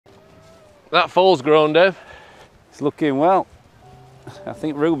That foal's grown, Dave. It's looking well. I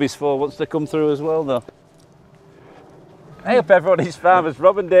think Ruby's foal wants to come through as well, though. Hey up everyone, it's Farmers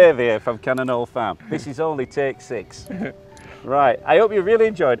Rob and Dave here from Cannon Hall Farm. This is only take 6. Right, I hope you really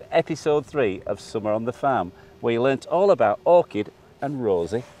enjoyed episode 3 of Summer on the Farm, where you learnt all about Orchid and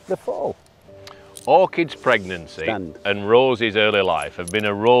Rosie the foal. Orchid's pregnancy and Rosie's early life have been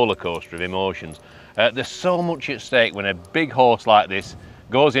a roller coaster of emotions. There's so much at stake when a big horse like this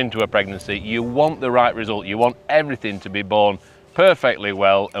goes into a pregnancy. You want the right result, you want everything to be born perfectly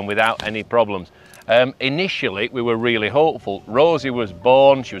well and without any problems. Initially we were really hopeful. Rosie was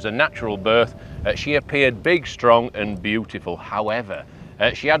born, she was a natural birth, she appeared big, strong and beautiful. However,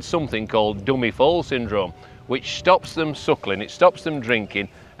 she had something called dummy foal syndrome, which stops them suckling, it stops them drinking.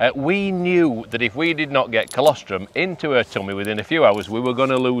 We knew that if we did not get colostrum into her tummy within a few hours, we were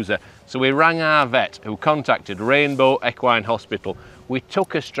going to lose her. So we rang our vet, who contacted Rainbow Equine Hospital. We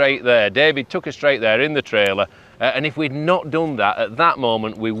took her straight there. David took her straight there in the trailer. And if we'd not done that at that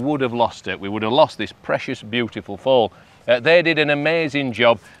moment, we would have lost her. We would have lost this precious, beautiful foal. They did an amazing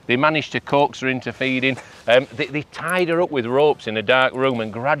job. They managed to coax her into feeding. They tied her up with ropes in a dark room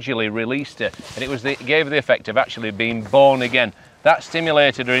and gradually released her. And it gave her the effect of actually being born again. That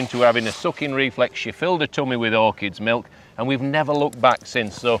stimulated her into having a sucking reflex. She filled her tummy with Orchid's milk, and we've never looked back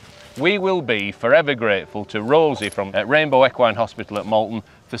since. So we will be forever grateful to Rosie from Rainbow Equine Hospital at Malton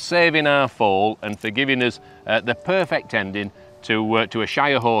for saving our foal and for giving us the perfect ending to a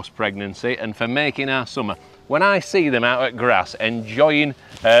Shire horse pregnancy and for making our summer. When I see them out at grass enjoying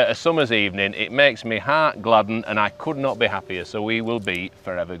a summer's evening, it makes me heart gladden and I could not be happier. So we will be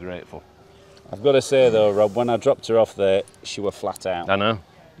forever grateful. I've got to say though, Rob, when I dropped her off there, she were flat out. I know.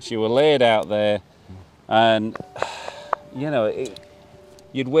 She were laid out there, and you know,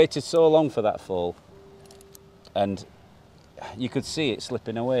 you'd waited so long for that foal, and you could see it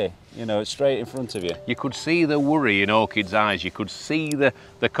slipping away, you know, straight in front of you. You could see the worry in Orchid's eyes. You could see the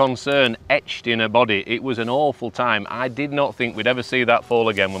concern etched in her body. It was an awful time. I did not think we'd ever see that foal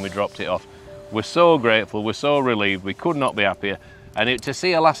again when we dropped it off. We're so grateful, we're so relieved, we could not be happier. And to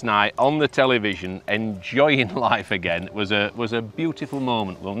see her last night on the television enjoying life again was a beautiful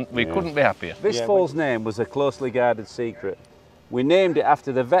moment. We couldn't be happier. This foal's name was a closely guarded secret. We named it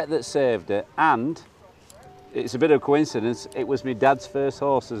after the vet that saved it, and it's a bit of a coincidence, it was my dad's first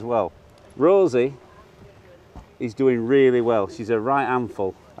horse as well. Rosie is doing really well. She's a right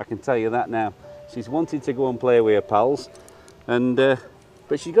handful, I can tell you that now. She's wanting to go and play with her pals, and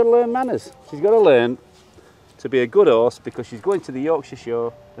but she's got to learn manners. She's got to learn to be a good horse because she's going to the Yorkshire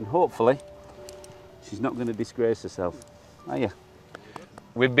Show and hopefully she's not going to disgrace herself, are you?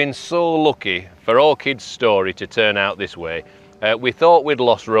 We've been so lucky for Orchid's story to turn out this way. We thought we'd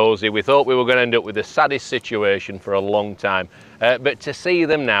lost Rosie, we thought we were going to end up with the saddest situation for a long time, but to see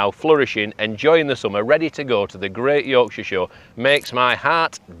them now flourishing, enjoying the summer, ready to go to the Great Yorkshire Show makes my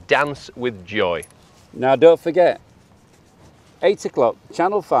heart dance with joy. Now don't forget, 8 o'clock,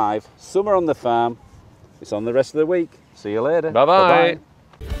 Channel 5, Summer on the Farm. It's on the rest of the week. See you later. Bye-bye.